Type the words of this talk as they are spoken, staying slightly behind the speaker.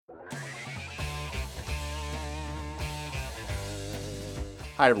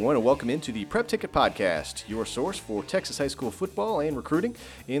Hi, everyone, and welcome into the Prep Ticket Podcast, your source for Texas high school football and recruiting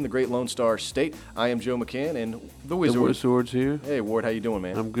in the great Lone Star State. I am Joe McCann, and the Wizard. The Wizard's here. Hey, Ward, how you doing,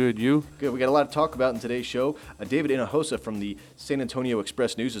 man? I'm good. You? Good. We got a lot to talk about in today's show. David Hinojosa from the San Antonio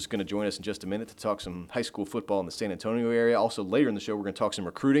Express News is going to join us in just a minute to talk some high school football in the San Antonio area. Also, later in the show, we're going to talk some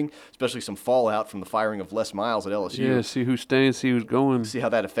recruiting, especially some fallout from the firing of Les Miles at LSU. Yeah, see who's staying, see who's going. See how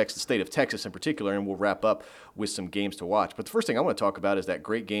that affects the state of Texas in particular, and we'll wrap up with some games to watch. But the first thing I want to talk about is that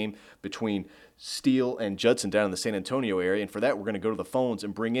great game between Steele and Judson down in the San Antonio area. And for that, we're going to go to the phones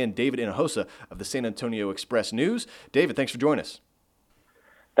and bring in David Hinojosa of the San Antonio Express News. David, thanks for joining us.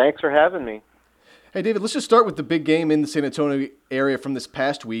 Thanks for having me. Hey, David, let's just start with the big game in the San Antonio area from this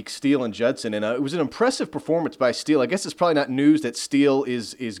past week, Steele and Judson. And it was an impressive performance by Steele. I guess it's probably not news that Steele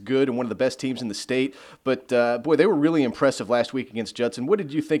is good and one of the best teams in the state. But, boy, they were really impressive last week against Judson. What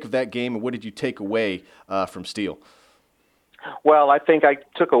did you think of that game, and what did you take away from Steele? Well, I think I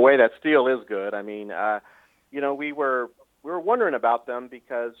took away that Steele is good. I mean, we were wondering about them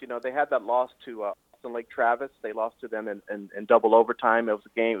because, they had that loss to Austin Lake Travis. They lost to them in double overtime. It was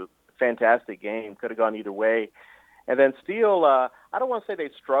a fantastic game. Could have gone either way. And then Steele, I don't want to say they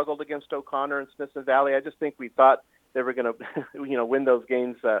struggled against O'Connor and Smithson Valley. I just think we thought they were going to, win those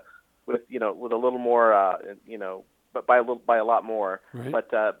games with a little more, but by a lot more. Right.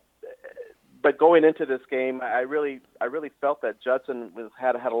 But going into this game, I really felt that Judson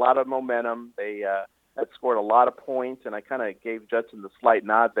had a lot of momentum. They had scored a lot of points, and I kind of gave Judson the slight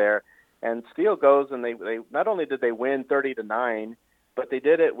nod there. And Steele goes, and they not only did they win 30-9, but they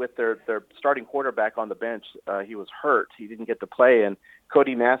did it with their starting quarterback on the bench. He was hurt; he didn't get to play. And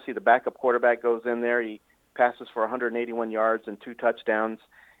Cody Massey, the backup quarterback, goes in there. He passes for 181 yards and 2 touchdowns.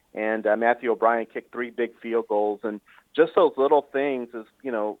 And Matthew O'Brien kicked 3 big field goals, and just those little things it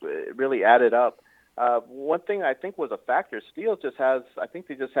really added up. One thing I think was a factor, Steele just have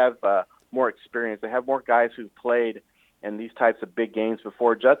more experience. They have more guys who've played in these types of big games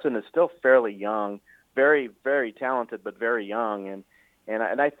before. Judson is still fairly young, very, very talented, but very young, and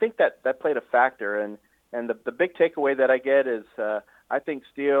I think that played a factor. And the big takeaway that I get is I think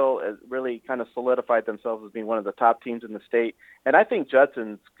Steele has really kind of solidified themselves as being one of the top teams in the state, and I think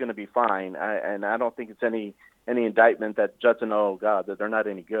Judson's going to be fine. And I don't think it's any indictment that Judson, oh God, that they're not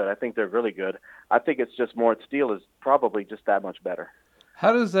any good. I think they're really good. I think it's just more Steele is probably just that much better.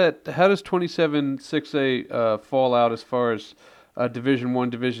 How does 27-6A fall out as far as Division I,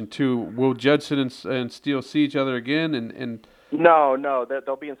 Division II? Will Judson and Steele see each other again? And No,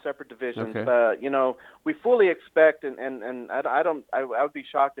 they'll be in separate divisions. Okay. We fully expect, and I would be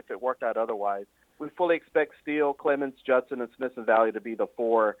shocked if it worked out otherwise. We fully expect Steele, Clemens, Judson, and Smithson Valley to be the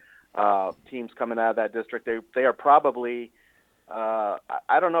 4 teams coming out of that district. They are probably, I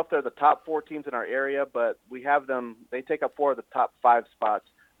don't know if they're the top 4 teams in our area, but we have them. They take up 4 of the top 5 spots.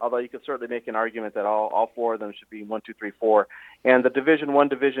 Although you could certainly make an argument that all 4 of them should be 1, 2, 3, 4. And the Division I,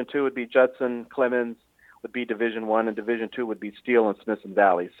 Division II would be Judson, Clemens would be Division I, and Division II would be Steele and Smithson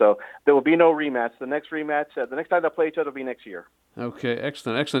Valley. So there will be no rematch. The next rematch, the next time they'll play each other will be next year. Okay,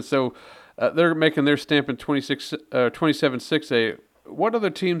 excellent. So they're making their stamp in 27-6A. What other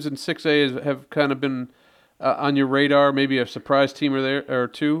teams in 6A have kind of been on your radar? Maybe a surprise team or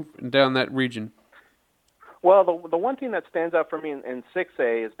two down that region. Well, the one team that stands out for me in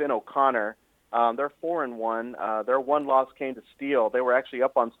 6A has been O'Connor. They're 4-1. Their one loss came to Steele. They were actually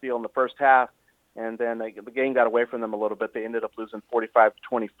up on Steele in the first half, and then the game got away from them a little bit. They ended up losing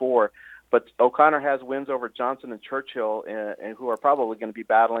 45-24. But O'Connor has wins over Johnson and Churchill, and who are probably going to be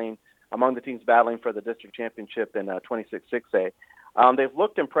among the teams battling for the district championship in 26-6A. They've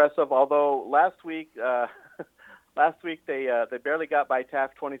looked impressive, although last week they barely got by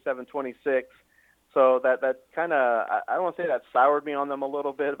Taft 27-26. So that kind of, I don't want to say that soured me on them a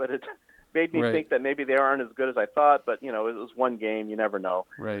little bit, but it made me think that maybe they aren't as good as I thought. But, it was one game. You never know.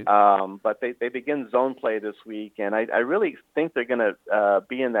 Right. But they begin zone play this week, and I really think they're going to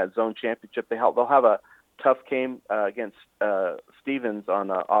be in that zone championship. They'll have a tough game against Stevens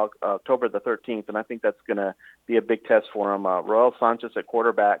on October the 13th, and I think that's going to be a big test for them. Roel Sanchez at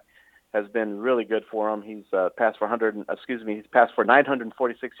quarterback has been really good for him. He's passed for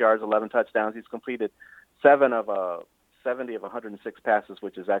 946 yards, 11 touchdowns. He's completed 70 of 106 passes,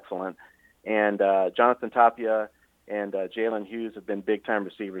 which is excellent. And Jonathan Tapia and Jalen Hughes have been big-time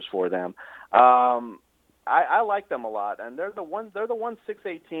receivers for them. I like them a lot, and they're the one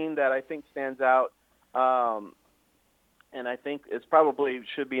 6A team that I think stands out. And I think it's probably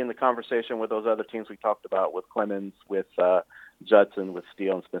should be in the conversation with those other teams we talked about, with Clemens, with Judson, with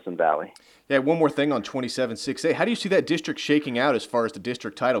Steele, and Smithson Valley. Yeah, one more thing on 27-6A. How do you see that district shaking out as far as the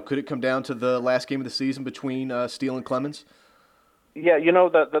district title? Could it come down to the last game of the season between Steele and Clemens? Yeah,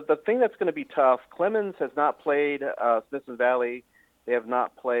 the thing that's going to be tough. Clemens has not played Smithson Valley. They have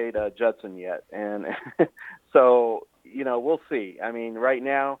not played Judson yet, and so we'll see. I mean, right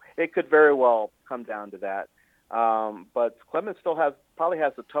now it could very well come down to that. But Clemens still probably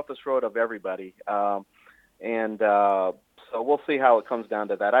has the toughest road of everybody, and so we'll see how it comes down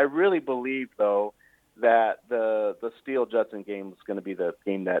to that. I really believe though that the Steele Judson game is going to be the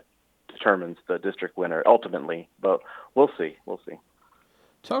game that determines the district winner ultimately, but we'll see.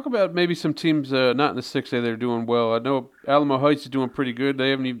 Talk about maybe some teams not in the 6A that are doing well. I know Alamo Heights is doing pretty good.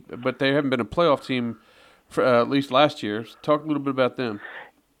 But they haven't been a playoff team for at least last year. So talk a little bit about them.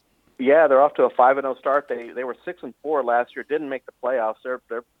 Yeah, they're off to a 5-0 start. They were 6-4 last year. Didn't make the playoffs. They're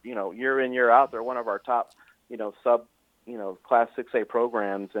year in year out. They're one of our top sub Class 6A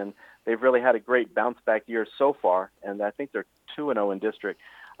programs, and they've really had a great bounce back year so far. And I think they're 2-0 in district.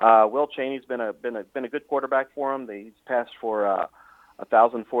 Will Cheney's been a good quarterback for him. He's passed for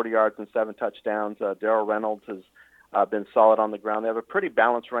 1,040 yards and 7 touchdowns. Darrell Reynolds has been solid on the ground. They have a pretty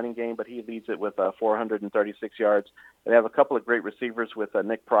balanced running game, but he leads it with 436 yards. They have a couple of great receivers with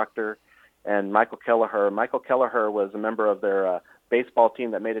Nick Proctor and Michael Kelleher. Michael Kelleher was a member of their baseball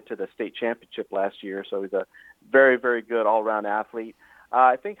team that made it to the state championship last year, so he's a very, very good all-around athlete.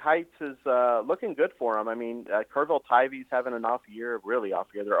 I think Heights is looking good for him. I mean, Kerrville Tivey's having an off year, really off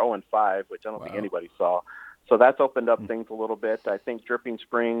year. They're 0-5, which I don't think anybody saw. So that's opened up things a little bit. I think Dripping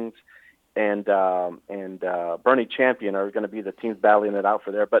Springs and Bernie Champion are going to be the teams battling it out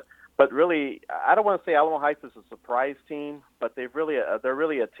for there. But really, I don't want to say Alamo Heights is a surprise team, but they're really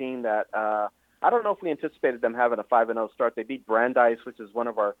a team that I don't know if we anticipated them having a 5-0 start. They beat Brandeis, which is one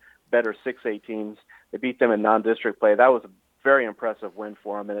of our better 6A teams. They beat them in non-district play. That was a very impressive win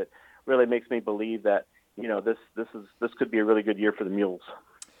for them, and it really makes me believe that this could be a really good year for the Mules.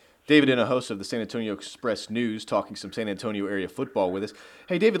 David Inna, host of the San Antonio Express News, talking some San Antonio area football with us.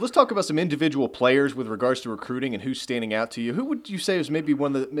 Hey, David, let's talk about some individual players with regards to recruiting and who's standing out to you. Who would you say is maybe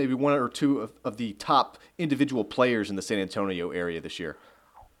one or two of the top individual players in the San Antonio area this year?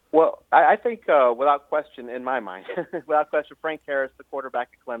 Well, I think without question, in my mind, without question, Frank Harris, the quarterback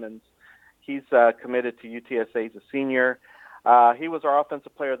at Clemens, he's committed to UTSA. He's a senior. He was our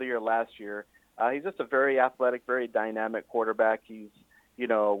offensive player of the year last year. He's just a very athletic, very dynamic quarterback. He's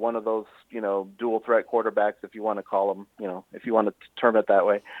one of those, dual threat quarterbacks, if you want to call them, if you want to term it that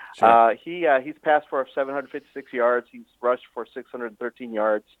way. Sure. He's passed for 756 yards. He's rushed for 613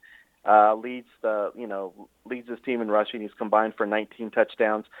 yards. Leads his team in rushing. He's combined for 19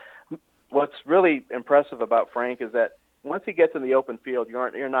 touchdowns. What's really impressive about Frank is that once he gets in the open field,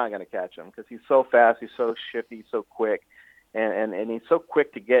 you're not going to catch him because he's so fast, he's so shifty, he's so quick, and he's so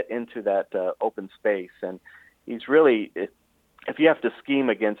quick to get into that open space. And he's really, if you have to scheme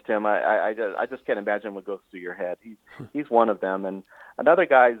against him, I just can't imagine what goes through your head. He's one of them. And another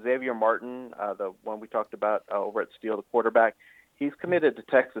guy, Xavier Martin, the one we talked about over at Steele, the quarterback. He's committed to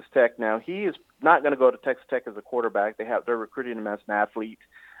Texas Tech now. He is not going to go to Texas Tech as a quarterback. They're recruiting him as an athlete.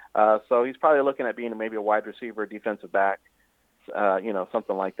 So he's probably looking at being maybe a wide receiver, defensive back,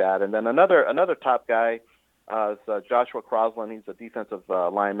 something like that. And then another top guy is Joshua Croslin. He's a defensive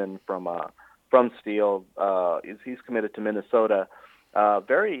lineman from Steele. He's committed to Minnesota.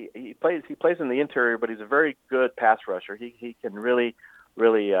 He plays in the interior, but he's a very good pass rusher. He can really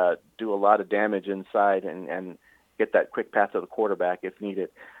do a lot of damage inside and get that quick pass to the quarterback if needed.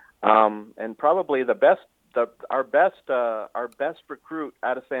 And probably our best recruit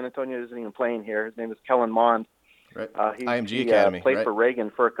out of San Antonio isn't even playing here. His name is Kellen Mond. Right. IMG Academy. Played right? for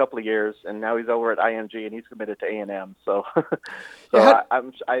Reagan for a couple of years, and now he's over at IMG, and he's committed to A&M. So,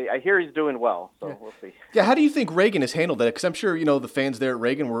 I hear he's doing well. So we'll see. Yeah. How do you think Reagan has handled that? Because I'm sure the fans there at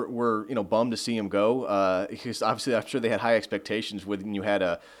Reagan were bummed to see him go. Because obviously I'm sure they had high expectations when you had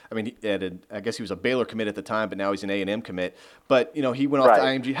I guess he was a Baylor commit at the time, but now he's an A&M commit. But he went off to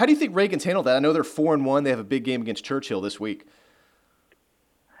IMG. How do you think Reagan's handled that? I know they're 4-1. They have a big game against Churchill this week.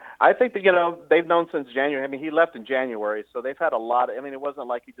 I think that, they've known since January. I mean, he left in January, so they've had a lot of, it wasn't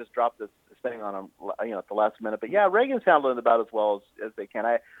like he just dropped this thing on him, at the last minute. But yeah, Reagan's handling it about as well as they can.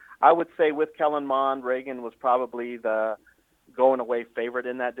 I would say with Kellen Mond, Reagan was probably the going away favorite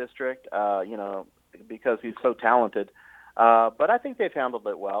in that district, because he's so talented. But I think they've handled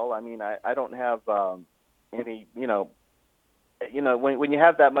it well. I mean, I don't have any, when you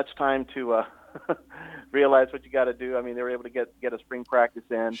have that much time to realize what you got to do. I mean, they were able to get a spring practice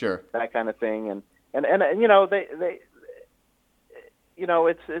in, sure, that kind of thing, and they and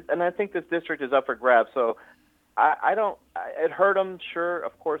I think this district is up for grabs. So it hurt them, sure,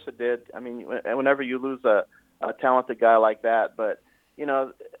 of course it did. I mean, whenever you lose a talented guy like that, but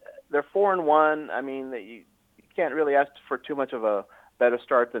they're 4-1. I mean, you can't really ask for too much of a better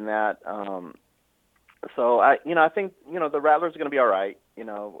start than that. So I think the Rattlers are going to be all right.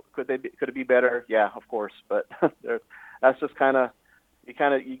 Could it be better? Yeah, of course. But that's just you kind of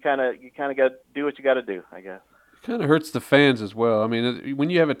got to do what you got to do, I guess. It kind of hurts the fans as well. I mean, when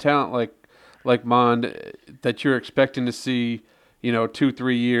you have a talent like Mond that you're expecting to see,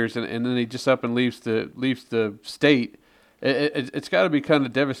 2-3 years, and then he just up and leaves the state. It's got to be kind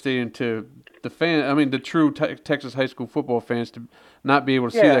of devastating to the fan. I mean, the true Texas high school football fans to not be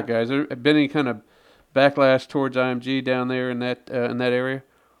able to see that guy. Has there been any kind of backlash towards IMG down there in that area?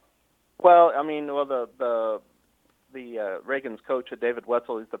 Well, I mean, the Reagan's coach, David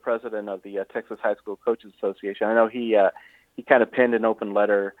Wetzel, is the president of the Texas High School Coaches Association. I know he kind of penned an open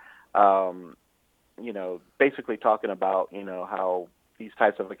letter, basically talking about how these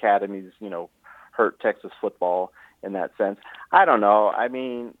types of academies, hurt Texas football in that sense. I don't know. I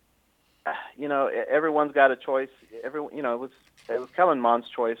mean, everyone's got a choice. It was Kellen Mond's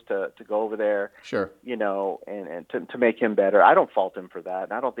choice to go over there. Sure. And to make him better. I don't fault him for that,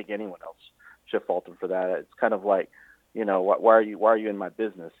 and I don't think anyone else should fault him for that. It's kind of like, why are you in my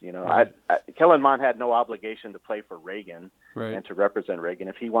business? Right. Kellen Mond had no obligation to play for Reagan right. and to represent Reagan.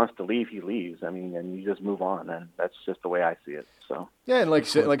 If he wants to leave, he leaves. I mean, and you just move on, and that's just the way I see it. So yeah, and like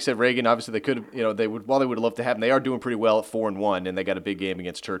I said, Reagan, obviously they could, they would love to have him. They are doing pretty well at 4-1, and they got a big game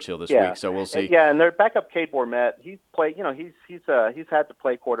against Churchill this week. So we'll see. Yeah, and their backup Cade Bourmet, he's played. He's had to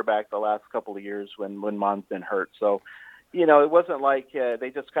play quarterback the last couple of years when Mond's been hurt. So. It wasn't like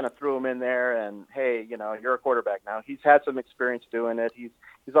they just kind of threw him in there and, hey, you're a quarterback now. He's had some experience doing it.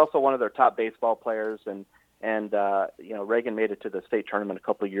 He's also one of their top baseball players, and Reagan made it to the state tournament a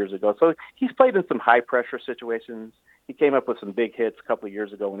couple of years ago. So he's played in some high-pressure situations. He came up with some big hits a couple of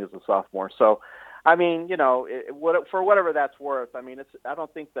years ago when he was a sophomore. So, I mean, for whatever that's worth, I mean, I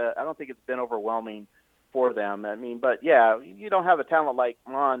don't think it's been overwhelming for them. I mean, but, yeah, you don't have a talent like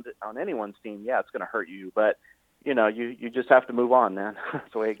Mond on anyone's team. Yeah, it's going to hurt you, but – you just have to move on, man.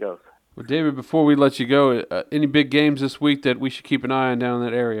 That's the way it goes. Well, David, before we let you go, any big games this week that we should keep an eye on down in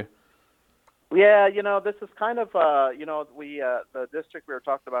that area? Yeah, this is kind of, the district we were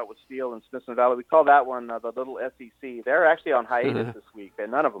talking about with Steele and Smithson Valley, we call that one the little SEC. They're actually on hiatus this week,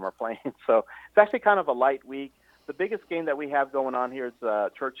 and none of them are playing. So it's actually kind of a light week. The biggest game that we have going on here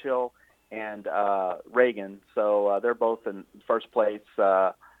is Churchill and Reagan. So they're both in first place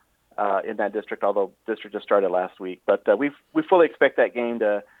in that district, although district just started last week. But we fully expect that game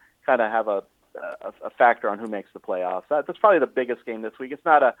to kind of have a factor on who makes the playoffs. That's probably the biggest game this week. It's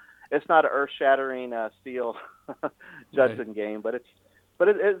not a earth-shattering Steele Judson game, but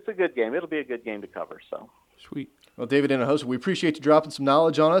it's a good game. It'll be a good game to cover. So sweet. Well, David Hinojosa, we appreciate you dropping some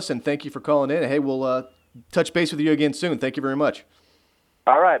knowledge on us, and thank you for calling in. Hey, we'll touch base with you again soon. Thank you very much.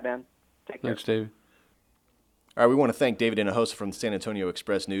 All right, man. Take care. Thanks, David. All right, we want to thank David Hinojosa from the San Antonio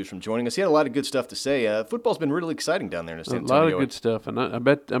Express News for joining us. He had a lot of good stuff to say. Football's been really exciting down there in San Antonio. A lot of good stuff, and I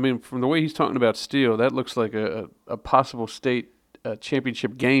bet, from the way he's talking about Steele, that looks like a possible state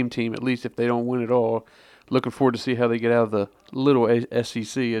championship game team, at least if they don't win it all. Looking forward to see how they get out of the little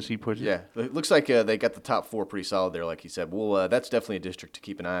SEC, as he puts it. Yeah, it looks like they got the top four pretty solid there, like he said. Well, that's definitely a district to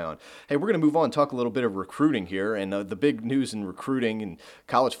keep an eye on. Hey, we're going to move on and talk a little bit of recruiting here. And the big news in recruiting and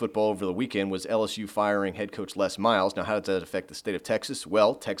college football over the weekend was LSU firing head coach Les Miles. Now, how does that affect the state of Texas?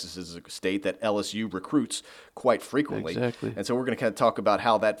 Well, Texas is a state that LSU recruits quite frequently. Exactly. And so we're going to kind of talk about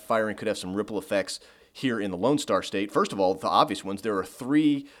how that firing could have some ripple effects here in the Lone Star State. First of all, the obvious ones, there are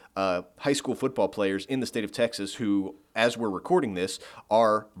 3 high school football players in the state of Texas who, as we're recording this,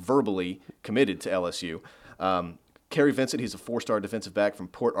 are verbally committed to LSU. Kerry Vincent, he's a 4-star defensive back from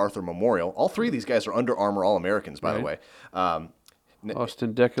Port Arthur Memorial. All 3 of these guys are Under Armour All-Americans, by the way.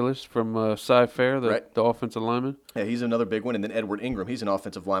 Austin Deculus from Cy-Fair, the offensive lineman. Yeah, he's another big one. And then Edward Ingram, he's an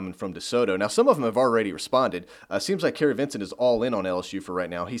offensive lineman from DeSoto. Now, some of them have already responded. Seems like Kerry Vincent is all in on LSU for right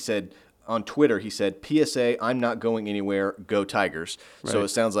now. He said on Twitter, he said, PSA, I'm not going anywhere, go Tigers. Right. So it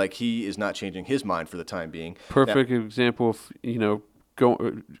sounds like he is not changing his mind for the time being. Perfect example of,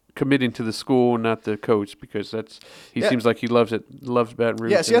 committing to the school, not the coach, because he seems like he loves Baton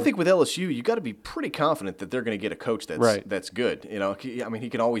Rouge. Yeah, see, I think with LSU, you got to be pretty confident that they're going to get a coach that's good. He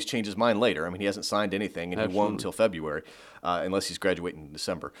can always change his mind later. He hasn't signed anything, and Absolutely. He won't until February, unless he's graduating in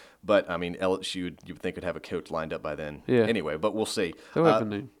December. But, LSU, you would think would have a coach lined up by then. Yeah. Anyway, but we'll see. They'll have a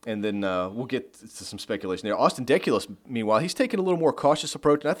name. And then we'll get to some speculation there. Austin Deculus, meanwhile, he's taking a little more cautious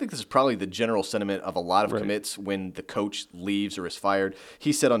approach, and I think this is probably the general sentiment of a lot of commits when the coach leaves or is fired.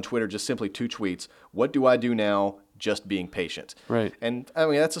 He said on Twitter just simply 2 tweets, "What do I do now? Just being patient." Right. And,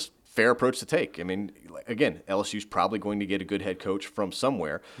 that's a fair approach to take. I mean, again, LSU's probably going to get a good head coach from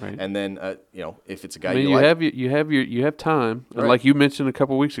somewhere, Right. and then if it's a guy I mean, you have time, and Right. like you mentioned a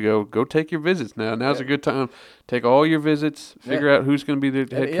couple weeks ago, go take your visits now. Now's a good time. Take all your visits, figure out who's going to be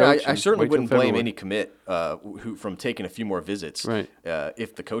the head coach. I certainly wait till wouldn't blame February. any commit who from taking a few more visits. Right.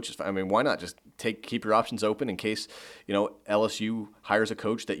 If the coach is fine. I mean, why not just keep your options open in case LSU hires a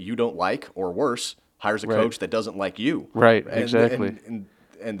coach that you don't like, or worse, hires a Right. coach that doesn't like you. Right, And- exactly.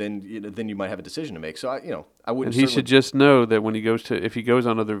 And then you might have a decision to make. So I wouldn't. And he should just know that when if he goes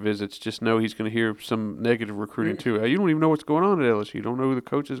on other visits, just know he's going to hear some negative recruiting too. You don't even know what's going on at LSU. You don't know who the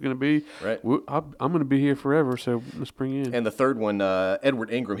coach is going to be. Right. I'm going to be here forever, so let's bring you in. And the third one, Edward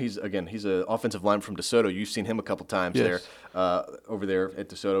Ingram. He's an offensive lineman from DeSoto. You've seen him a couple times Yes. there, over there at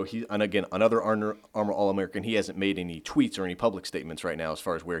DeSoto. Another Armor All-American. He hasn't made any tweets or any public statements right now as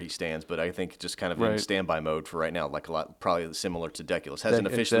far as where he stands, but I think just kind of in Right. standby mode for right now, like probably similar to Deculus. Hasn't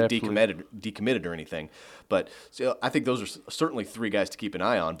officially Exactly. decommitted or anything, but so I think those are certainly three guys to keep an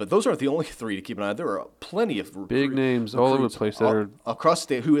eye on. But those aren't the only three to keep an eye on. There are plenty of Big names all over the recruits place that are across the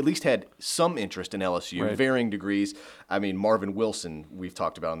state who at least had some interest in LSU, Right. varying degrees. I mean, Marvin Wilson, we've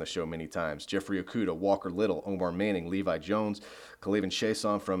talked about on the show many times. Jeffrey Okuda, Walker Little, Omar Manning, Levi Jones, Kalavan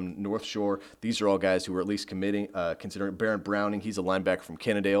Chason from North Shore. These are all guys who are at least considering. Baron Browning, he's a linebacker from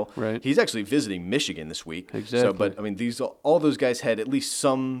Kennedale. Right. He's actually visiting Michigan this week. Exactly. So, but I mean, all those guys had at least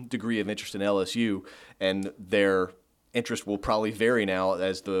some degree of interest in LSU, and their interest will probably vary now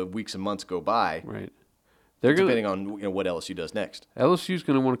as the weeks and months go by, right. They're going depending on what LSU does next. LSU's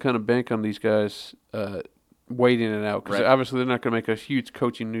going to want to kind of bank on these guys waiting it out because Right. obviously they're not going to make a huge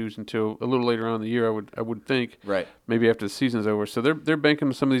coaching news until a little later on in the year. I would think. Right. Maybe after the season's over. So they're banking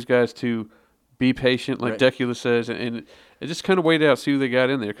on some of these guys to be patient, like Right. Deculus says, and just kind of wait out, see who they got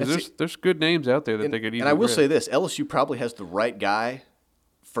in there because there's good names out there that they could easily. And I will grab. say this: LSU probably has the right guy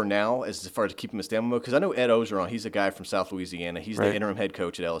for now, as far as keeping him in standby mode. Because I know Ed Ogeron, he's a guy from South Louisiana. He's Right. the interim head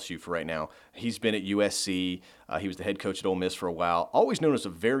coach at LSU for right now. He's been at USC. He was the head coach at Ole Miss for a while. Always known as a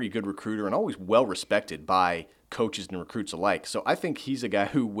very good recruiter and always well respected by coaches and recruits alike. So I think he's a guy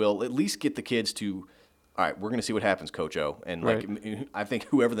who will at least get the kids to, all right, we're going to see what happens, Coach O. And I think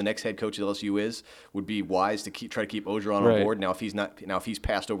whoever the next head coach at LSU is would be wise to try to keep Ogeron Right. on board. Now, if he's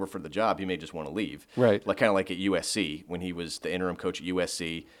passed over for the job, he may just want to leave. Right. Kind of like at USC when he was the interim coach at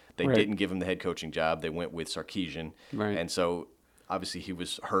USC. They Right. didn't give him the head coaching job. They went with Sarkisian. Right. And so obviously he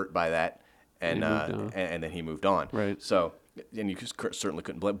was hurt by that, and He moved on. and then he moved on. Right. So. And you certainly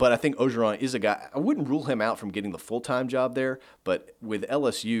couldn't blame. But I think Ogeron is a guy. I wouldn't rule him out from getting the full-time job there. But with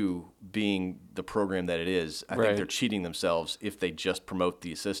LSU being the program that it is, I Right. think they're cheating themselves if they just promote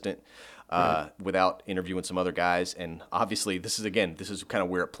the assistant without interviewing some other guys. And obviously, this is kind of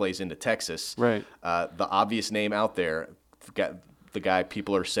where it plays into Texas. Right. The obvious name out there, the guy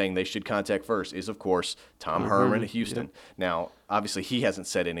people are saying they should contact first is, of course, Tom Herman at Houston. Yep. Now, obviously, he hasn't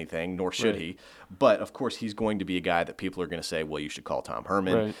said anything, nor should Right. he. But, of course, he's going to be a guy that people are going to say, well, you should call Tom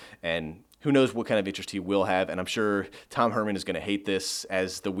Herman. Right. And who knows what kind of interest he will have. And I'm sure Tom Herman is going to hate this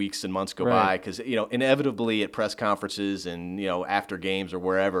as the weeks and months go Right. by because, inevitably at press conferences and, after games or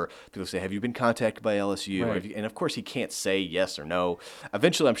wherever, people say, have you been contacted by LSU? Right. And, of course, he can't say yes or no.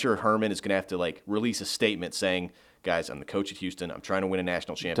 Eventually, I'm sure Herman is going to have to, release a statement saying, guys, I'm the coach at Houston. I'm trying to win a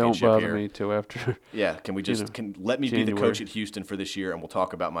national championship Don't bother here. me till after. Yeah, can we just let me be the January. coach at Houston for this year, and we'll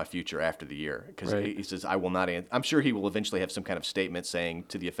talk about my future after the year? Because Right. he says I will not. I'm sure he will eventually have some kind of statement saying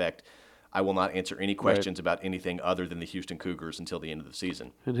to the effect, "I will not answer any questions about anything other than the Houston Cougars until the end of the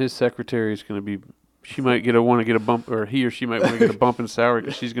season." And his secretary is going to be. She might want to get a bump, or he or she might want to get a bump in salary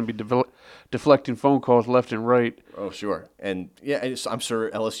because she's going to be deflecting phone calls left and right. Oh, sure. And I'm sure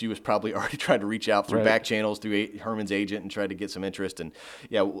LSU has probably already tried to reach out through Right. back channels through Herman's agent and try to get some interest. And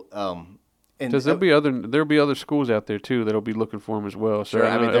and Because there'll be other schools out there too that'll be looking for him as well. So sure.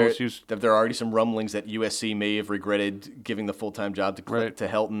 I know LSU's there are already some rumblings that USC may have regretted giving the full-time job Right. to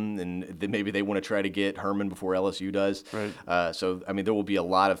Helton, and maybe they want to try to get Herman before LSU does. Right. So, there will be a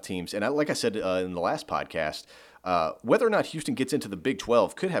lot of teams. And like I said in the last podcast, whether or not Houston gets into the Big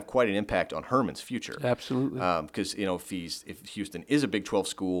 12 could have quite an impact on Herman's future. absolutely Because, if Houston is a Big 12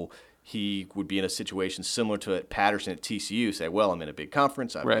 school, he would be in a situation similar to Patterson at TCU, say, well, I'm in a big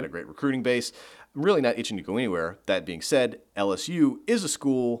conference, I've Right. got a great recruiting base. I'm really not itching to go anywhere. That being said, LSU is a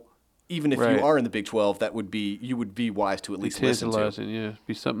school, even if Right. you are in the Big 12, you would be wise to at least listen to. tantalizing. Yeah,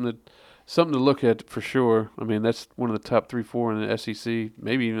 be something to look at for sure. I mean, that's one of the top 3-4 in the SEC,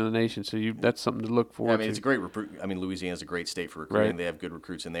 maybe even in the nation. So that's something to look forward to. It's a great recruit. Louisiana's a great state for recruiting. Right. They have good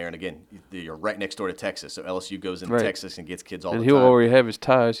recruits in there. And again, you're right next door to Texas. So LSU goes into Right. Texas and gets kids all and the he'll time. already have his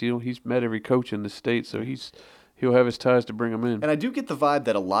ties. He's met every coach in the state, so he's he'll have his ties to bring them in. And I do get the vibe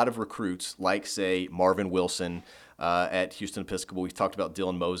that a lot of recruits, like, say, Marvin Wilson at Houston Episcopal, we've talked about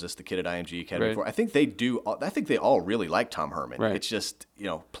Dylan Moses, the kid at IMG Academy before. I think they all really like Tom Herman. Right. It's just,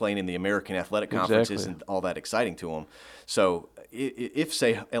 playing in the American Athletic Conference isn't all that exciting to them. So if,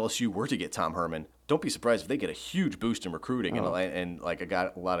 say, LSU were to get Tom Herman, don't be surprised if they get a huge boost in recruiting and like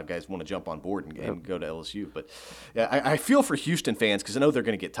a lot of guys want to jump on board and go to LSU. But yeah, I feel for Houston fans because I know they're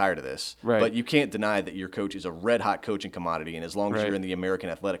going to get tired of this. Right. But you can't deny that your coach is a red-hot coaching commodity, and as long as you're in the American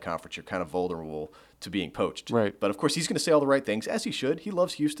Athletic Conference, you're kind of vulnerable to being poached. Right. But, of course, he's going to say all the right things, as he should. He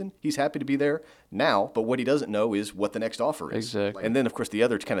loves Houston. He's happy to be there now, but what he doesn't know is what the next offer is. Exactly. And then, of course, the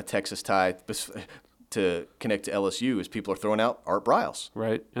other kind of Texas tie to connect to LSU is people are throwing out Art Briles.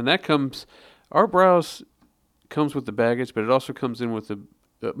 Right. And that Art Briles comes with the baggage, but it also comes in with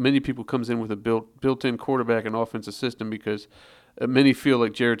many people comes in with a built-in quarterback and offensive system because many feel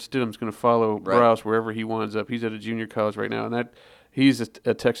like Jared Stidham's going to follow Briles wherever he winds up. He's at a junior college right now, and he's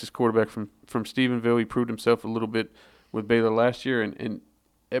a Texas quarterback from Stephenville. He proved himself a little bit with Baylor last year, and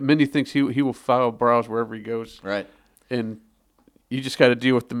many thinks he will follow Briles wherever he goes. Right. And you just got to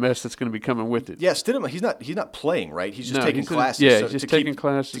deal with the mess that's going to be coming with it. Yeah, Stidham, he's not playing, right? He's just taking classes. Yeah, he's just taking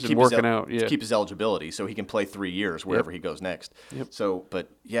classes and working out. Yeah, to keep his eligibility, so he can play 3 years wherever he goes next. Yep. So, but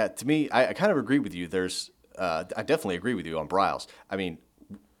yeah, to me, I kind of agree with you. I definitely agree with you on Briles. I mean,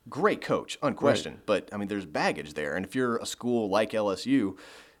 great coach, unquestioned. Right. But I mean, there's baggage there, and if you're a school like LSU,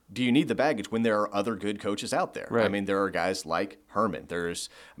 do you need the baggage when there are other good coaches out there? Right. I mean, there are guys like Herman.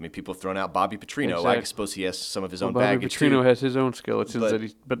 People have thrown out Bobby Petrino. Exactly. I suppose he has some of his own Bobby baggage Petrino too. has his own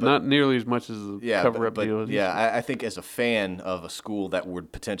skeletons, but not nearly as much as the cover-up deal. Yeah, I think as a fan of a school that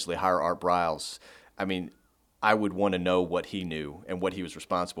would potentially hire Art Briles, I mean, I would want to know what he knew and what he was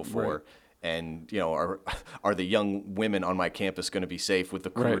responsible for. Right. And, are the young women on my campus going to be safe with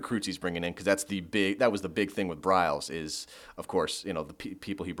the recruits he's bringing in? Because that was the big thing with Briles is, of course, the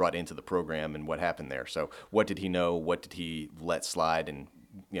people he brought into the program and what happened there. So what did he know? What did he let slide? And,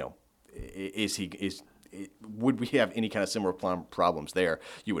 would we have any kind of similar problems there?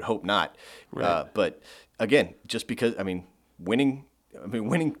 You would hope not. Right. But again, just because, winning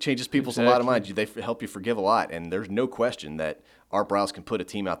changes people's a lot of minds. They help you forgive a lot, and there's no question that Art Briles can put a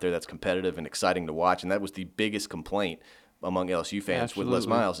team out there that's competitive and exciting to watch, and that was the biggest complaint among LSU fans with Les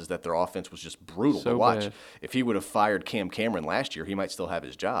Miles is that their offense was just brutal to watch. Bad. If he would have fired Cam Cameron last year, he might still have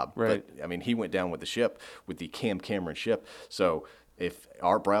his job. Right. But, he went down with the Cam Cameron ship. So if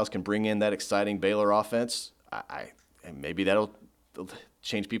Art Briles can bring in that exciting Baylor offense, and maybe that'll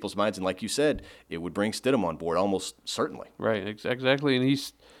change people's minds. And like you said, it would bring Stidham on board almost certainly. Right, exactly. And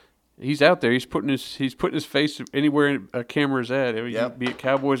he's out there. He's putting his face anywhere a camera's at. Be at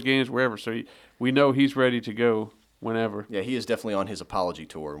Cowboys games, wherever. So we know he's ready to go whenever. Yeah, he is definitely on his apology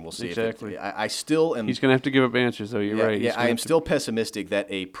tour, and we'll see. Exactly. I still am. He's going to have to give up answers, though. You're right. Yeah, I am still pessimistic that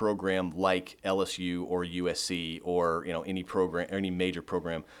a program like LSU or USC or any program, any major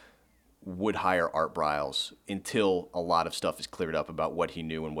program, would hire Art Briles until a lot of stuff is cleared up about what he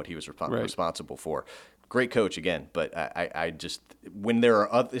knew and what he was responsible for. Great coach again, but I just when there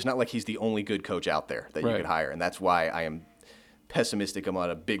are it's not like he's the only good coach out there that you could hire, and that's why I am pessimistic about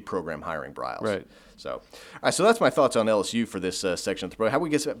a big program hiring Briles. Right. So, all right, so that's my thoughts on LSU for this section of the program. How do we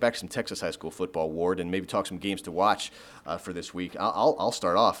get back to some Texas high school football, Ward, and maybe talk some games to watch for this week? I'll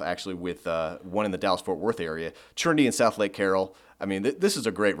start off actually with one in the Dallas-Fort Worth area, Trinity and South Lake Carroll. I mean, this is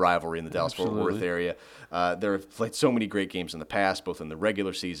a great rivalry in the Dallas-Fort Worth area. There have played so many great games in the past, both in the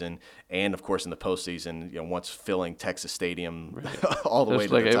regular season and, of course, in the postseason. Once filling Texas Stadium all the way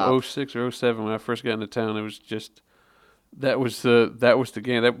to the top. It was like 06 or 07 when I first got into town. It was just that was the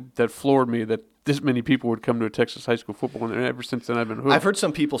game that floored me that this many people would come to a Texas high school football, and ever since then I've been hooked. I've heard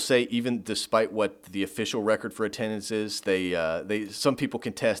some people say, even despite what the official record for attendance is, some people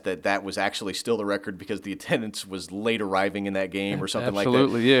contest that was actually still the record because the attendance was late arriving in that game or something like that.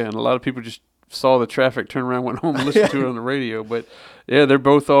 Absolutely, yeah, and a lot of people just saw the traffic, turned around, went home, and listened to it on the radio. But yeah, they're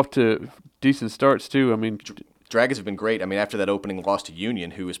both off to decent starts too. I mean, Dragons have been great. I mean, after that opening loss to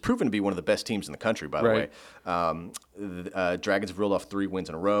Union, who has proven to be one of the best teams in the country, by the way. Dragons have reeled off 3 wins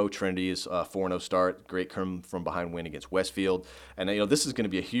in a row. Trinity is 4-0 start. Great come from behind win against Westfield. And, this is going to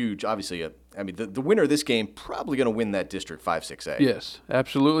be a huge, obviously, the winner of this game probably going to win that District 5-6A. Yes,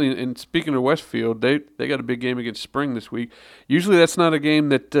 absolutely. And speaking of Westfield, they got a big game against Spring this week. Usually that's not a game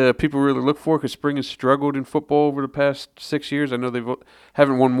that people really look for because Spring has struggled in football over the past 6 years. I know they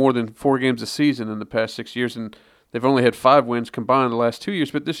haven't won more than 4 games a season in the past 6 years, and they've only had 5 wins combined the last 2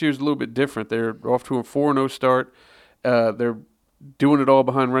 years, but this year's a little bit different. They're off to a 4-0 start. They're doing it all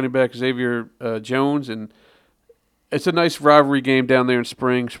behind running back Xavier Jones, and it's a nice rivalry game down there in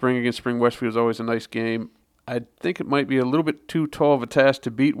Spring. Spring against Spring Westfield is always a nice game. I think it might be a little bit too tall of a task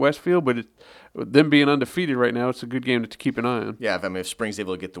to beat Westfield, but them being undefeated right now, it's a good game to keep an eye on. Yeah, if Spring's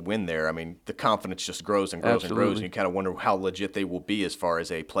able to get the win there, the confidence just grows and grows and grows, and you kind of wonder how legit they will be as far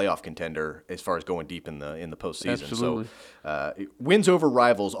as a playoff contender, as far as going deep in the postseason. Absolutely. So wins over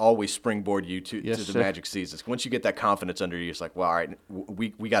rivals always springboard you to the sir. Magic seasons. Once you get that confidence under you, it's like, well, all right,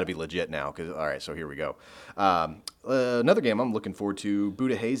 we got to be legit now. Because all right, so here we go. Another game I'm looking forward to: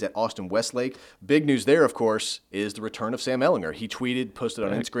 Buda Hayes at Austin Westlake. Big news there, of course, is the return of Sam Ehlinger. He posted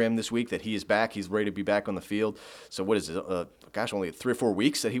on Instagram this week that he is back. He's ready to be back on the field. So what is it? Only 3 or 4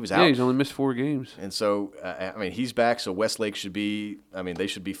 weeks that he was out. Yeah, he's only missed 4 games. And so, he's back. So Westlake should be. They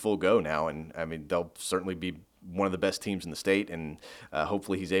should be full go now, and they'll certainly be one of the best teams in the state, and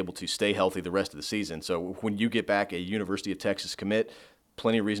hopefully he's able to stay healthy the rest of the season. So when you get back a University of Texas commit,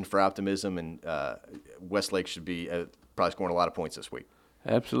 plenty of reason for optimism, and Westlake should be probably scoring a lot of points this week.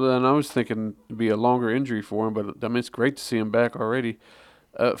 Absolutely, and I was thinking it'd be a longer injury for him, but it's great to see him back already.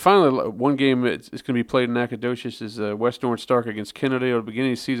 Finally, one game it's going to be played in Nacogdoches is West Orange Stark against Kennedale. At the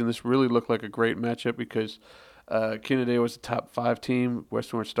beginning of the season, this really looked like a great matchup because Kennedale was a top 5 team.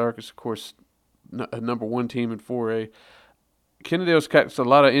 West Orange Stark is, of course, a number 1 team in 4A. Kennedale's got a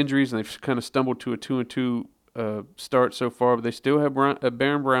lot of injuries, and they've kind of stumbled to a 2-2 start so far, but they still have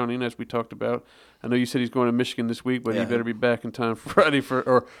Baron Browning, as we talked about. I know you said he's going to Michigan this week, but he better be back in time Friday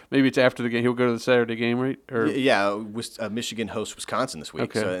or maybe it's after the game. He'll go to the Saturday game, right? Michigan hosts Wisconsin this week,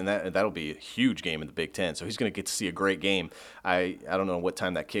 okay. So, and that'll be a huge game in the Big Ten. So he's going to get to see a great game. I don't know what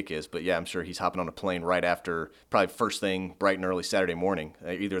time that kick is, but yeah, I'm sure he's hopping on a plane right after, probably first thing, bright and early Saturday morning.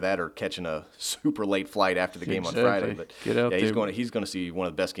 Either that or catching a super late flight after the game on Friday. But get out there. He's going to see one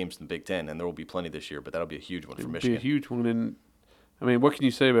of the best games in the Big Ten, and there will be plenty this year. But that'll be a huge one for Michigan. It'll be a huge one, and what can you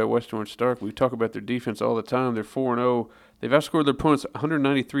say about West Orange Stark? We talk about their defense all the time. They're 4-0. They've outscored their opponents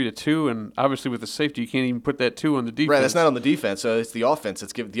 193-2, and obviously with the safety, you can't even put that 2 on the defense. Right, that's not on the defense. It's the offense.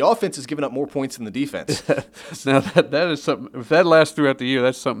 The offense is giving up more points than the defense. Now that is something. If that lasts throughout the year,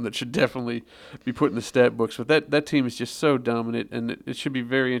 that's something that should definitely be put in the stat books. But that team is just so dominant, and it should be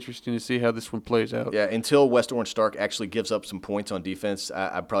very interesting to see how this one plays out. Yeah, until West Orange Stark actually gives up some points on defense,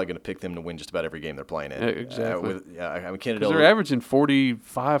 I'm probably going to pick them to win just about every game they're playing in. Exactly. Kennedale, they're averaging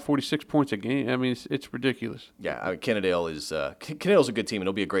 45, 46 points a game. It's ridiculous. Yeah, Kennedale is Kennedale's a good team, and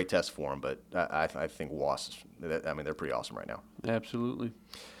it'll be a great test for them. But I think WAS, they're pretty awesome right now. Absolutely.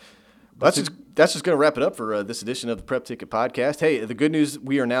 That's just going to wrap it up for this edition of the Prep Ticket Podcast. Hey, the good news,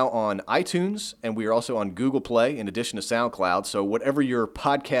 we are now on iTunes, and we are also on Google Play in addition to SoundCloud. So whatever your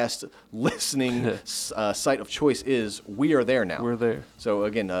podcast listening site of choice is, we are there now. We're there. So,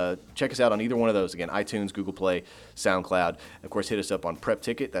 again, check us out on either one of those. Again, iTunes, Google Play, SoundCloud. Of course, hit us up on Prep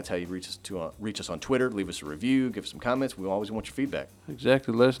Ticket. That's how you reach us on Twitter. Leave us a review. Give us some comments. We always want your feedback.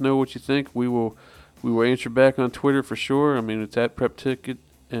 Exactly. Let us know what you think. We will answer back on Twitter for sure. It's at Prep Ticket.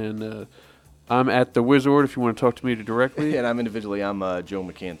 And I'm at the Wizard if you want to talk to me directly. And I'm Joe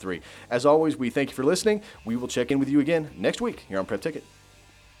McCann 3. As always, we thank you for listening. We will check in with you again next week here on Prep Ticket.